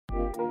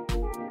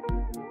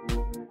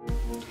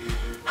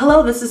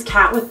Hello, this is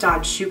Kat with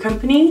Dodge Shoe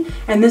Company,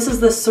 and this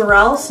is the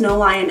Sorel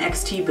Snowlion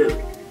XT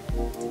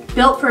boot.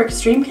 Built for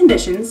extreme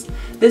conditions,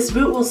 this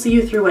boot will see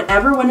you through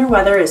whatever winter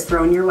weather is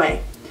thrown your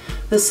way.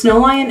 The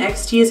Snowlion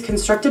XT is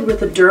constructed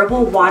with a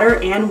durable water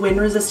and wind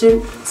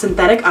resistant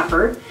synthetic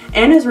upper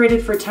and is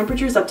rated for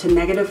temperatures up to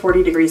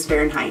 -40 degrees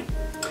Fahrenheit.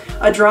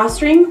 A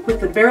drawstring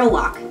with the barrel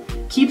lock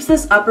keeps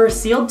this upper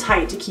sealed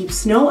tight to keep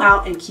snow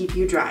out and keep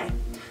you dry.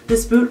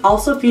 This boot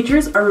also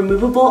features a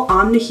removable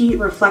Omni-Heat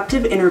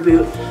reflective inner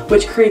boot,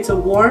 which creates a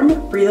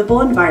warm,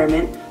 breathable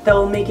environment that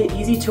will make it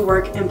easy to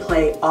work and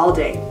play all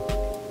day.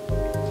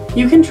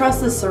 You can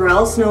trust the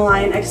Sorel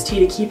Snowlion XT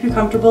to keep you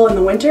comfortable in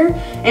the winter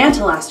and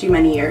to last you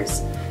many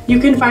years. You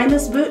can find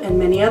this boot and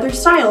many other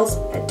styles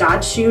at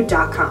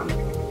dodgeshoe.com.